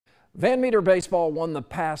Van Meter baseball won the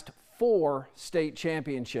past 4 state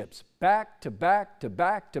championships, back to back to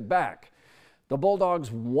back to back. The Bulldogs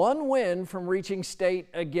 1 win from reaching state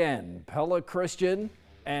again. Pella Christian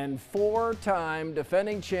and 4-time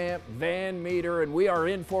defending champ Van Meter, and we are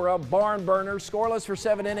in for a barn burner. Scoreless for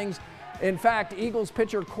 7 innings. In fact, Eagles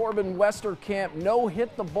pitcher Corbin Westerkamp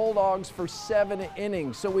no-hit the Bulldogs for 7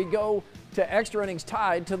 innings. So we go to extra innings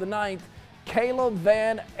tied to the 9th. Caleb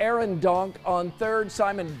Van Arendonk on third.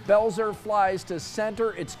 Simon Belzer flies to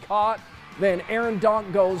center. It's caught. Van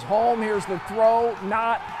Arendonk goes home. Here's the throw.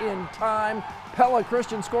 Not in time. Pella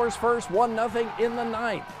Christian scores first, 1-0 in the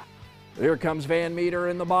 9th. Here comes Van Meter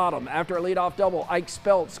in the bottom. After a leadoff double, Ike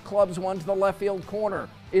Speltz clubs one to the left field corner.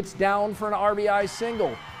 It's down for an RBI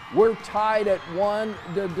single. We're tied at 1.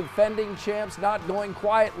 The defending champs not going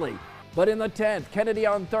quietly. But in the 10th, Kennedy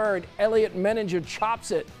on third. Elliot Menninger chops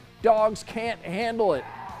it. Dogs can't handle it.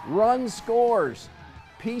 Run scores.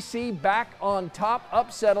 PC back on top.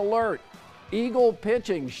 Upset alert. Eagle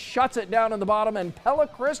pitching shuts it down in the bottom, and Pella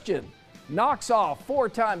Christian knocks off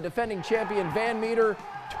 4-time defending champion Van Meter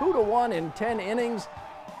 2-1 in 10 innings.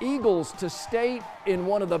 Eagles to state in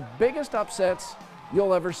one of the biggest upsets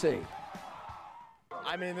you'll ever see.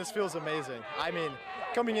 I mean, this feels amazing. I mean,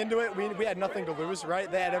 coming into it, we had nothing to lose,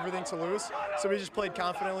 right? They had everything to lose, so we just played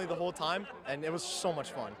confidently the whole time, and it was so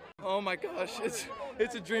much fun. Oh my gosh,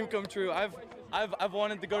 it's a dream come true. I've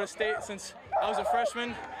wanted to go to state since I was a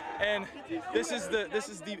freshman, and this is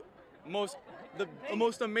the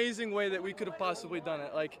most amazing way that we could have possibly done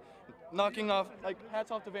it. Like, knocking off, like,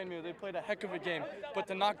 hats off to Van Meter. They played a heck of a game, but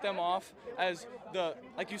to knock them off as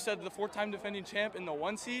like you said, the 4-time defending champ in the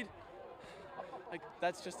 1 seed, like,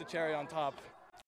 that's just a cherry on top.